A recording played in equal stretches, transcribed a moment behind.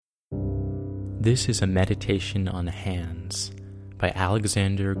This is a meditation on hands by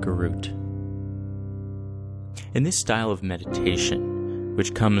Alexander Garut. In this style of meditation,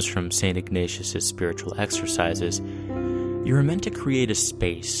 which comes from St. Ignatius' spiritual exercises, you are meant to create a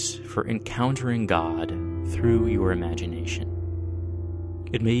space for encountering God through your imagination.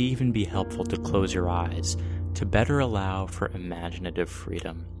 It may even be helpful to close your eyes to better allow for imaginative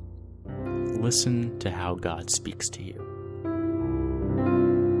freedom. Listen to how God speaks to you.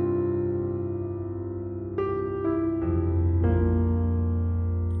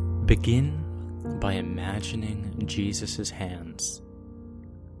 Begin by imagining Jesus' hands.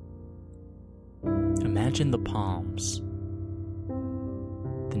 Imagine the palms,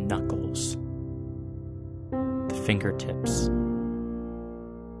 the knuckles, the fingertips,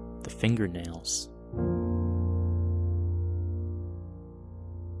 the fingernails.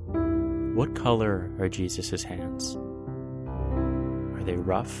 What color are Jesus' hands? Are they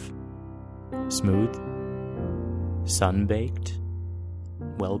rough, smooth, sun-baked,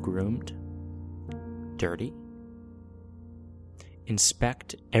 well-groomed, dirty?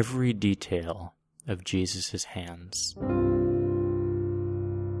 Inspect every detail of Jesus' hands.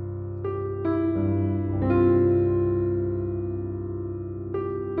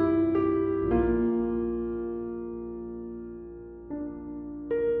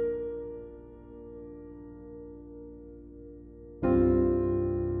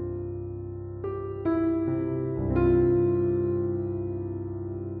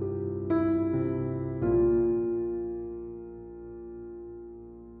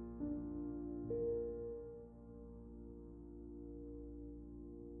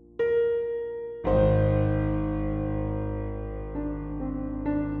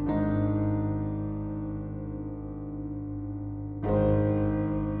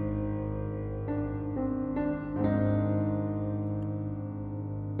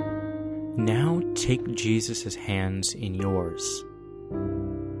 Now take Jesus' hands in yours.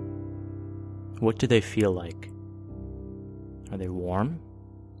 What do they feel like? Are they warm,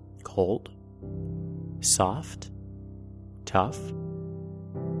 cold, soft, tough?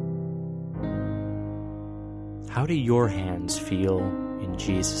 How do your hands feel in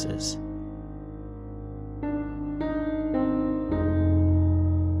Jesus's?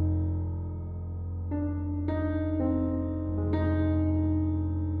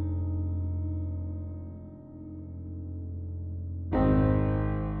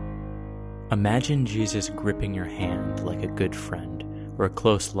 Imagine Jesus gripping your hand like a good friend or a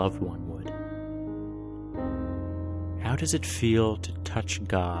close loved one would. How does it feel to touch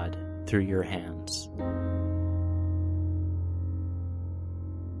God through your hands?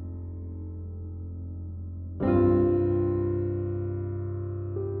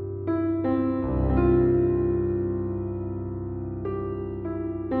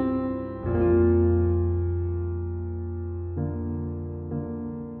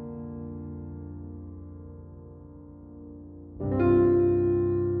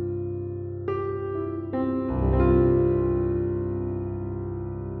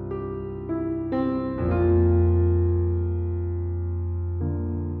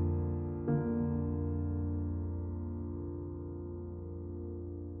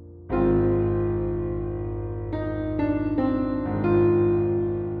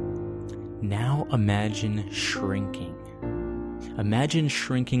 Now imagine shrinking. Imagine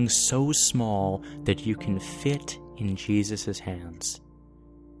shrinking so small that you can fit in Jesus' hands.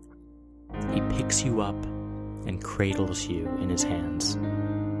 He picks you up and cradles you in his hands.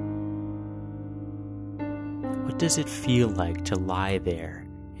 What does it feel like to lie there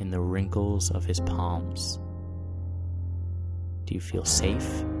in the wrinkles of his palms? Do you feel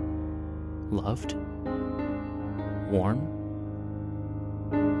safe, loved, warm?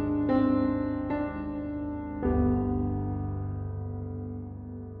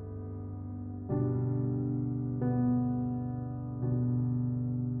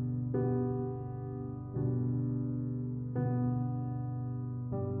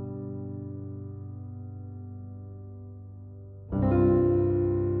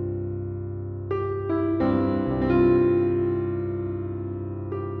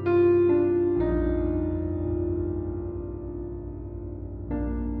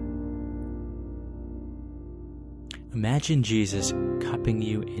 Imagine Jesus cupping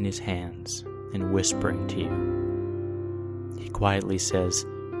you in his hands and whispering to you. He quietly says,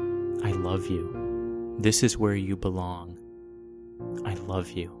 "I love you. This is where you belong. I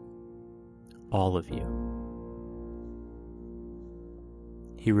love you. All of you."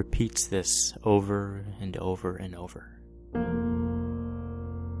 He repeats this over and over and over.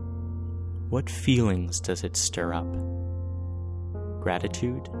 What feelings does it stir up?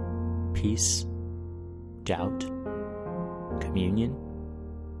 Gratitude? Peace? doubt, communion?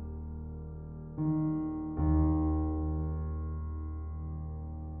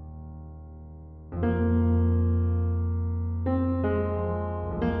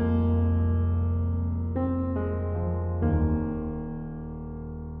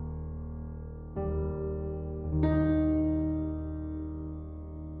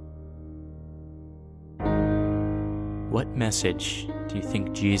 What message do you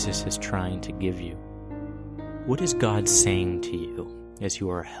think Jesus is trying to give you? What is God saying to you as you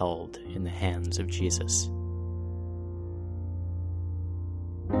are held in the hands of Jesus?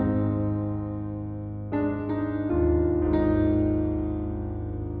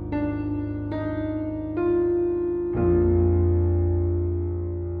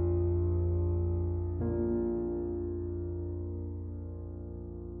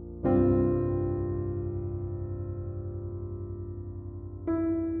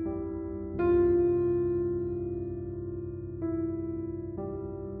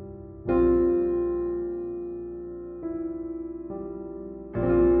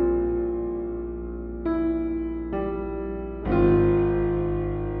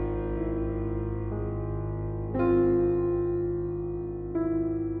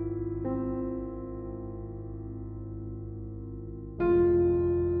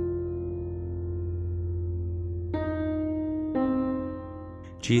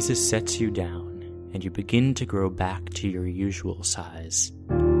 Jesus sets you down, and you begin to grow back to your usual size.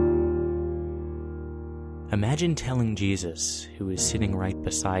 Imagine telling Jesus, who is sitting right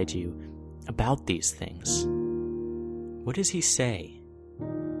beside you, about these things. What does he say?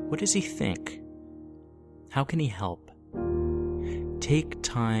 What does he think? How can he help? Take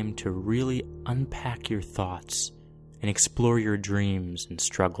time to really unpack your thoughts and explore your dreams and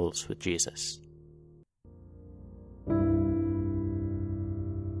struggles with Jesus.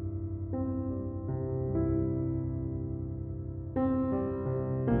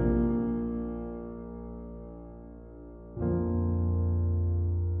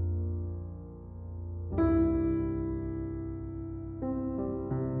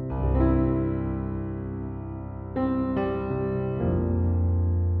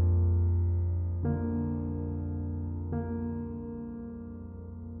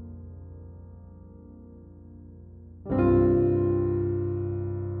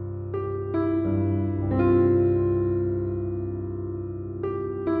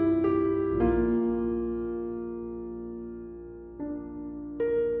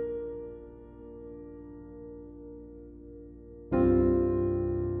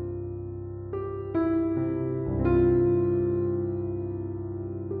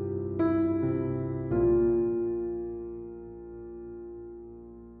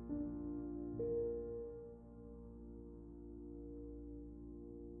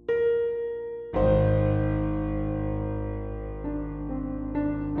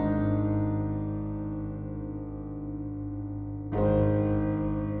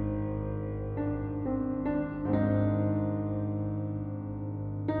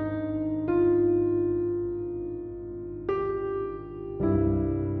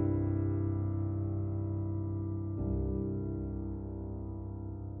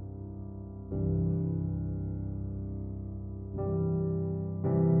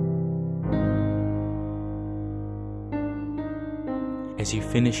 As you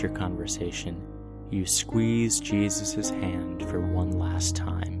finish your conversation, you squeeze Jesus' hand for one last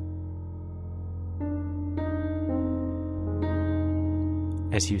time.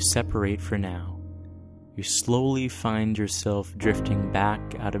 As you separate for now, you slowly find yourself drifting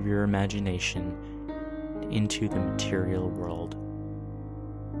back out of your imagination into the material world.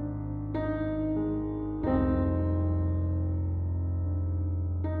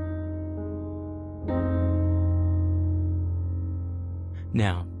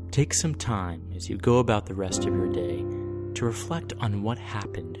 Now, take some time as you go about the rest of your day to reflect on what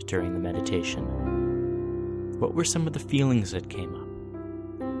happened during the meditation. What were some of the feelings that came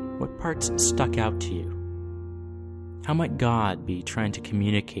up? What parts stuck out to you? How might God be trying to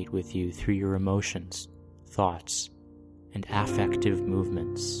communicate with you through your emotions, thoughts, and affective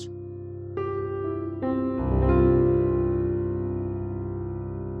movements?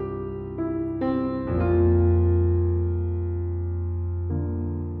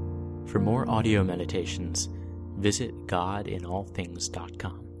 For more audio meditations, visit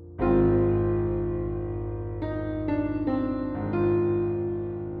godinallthings.com.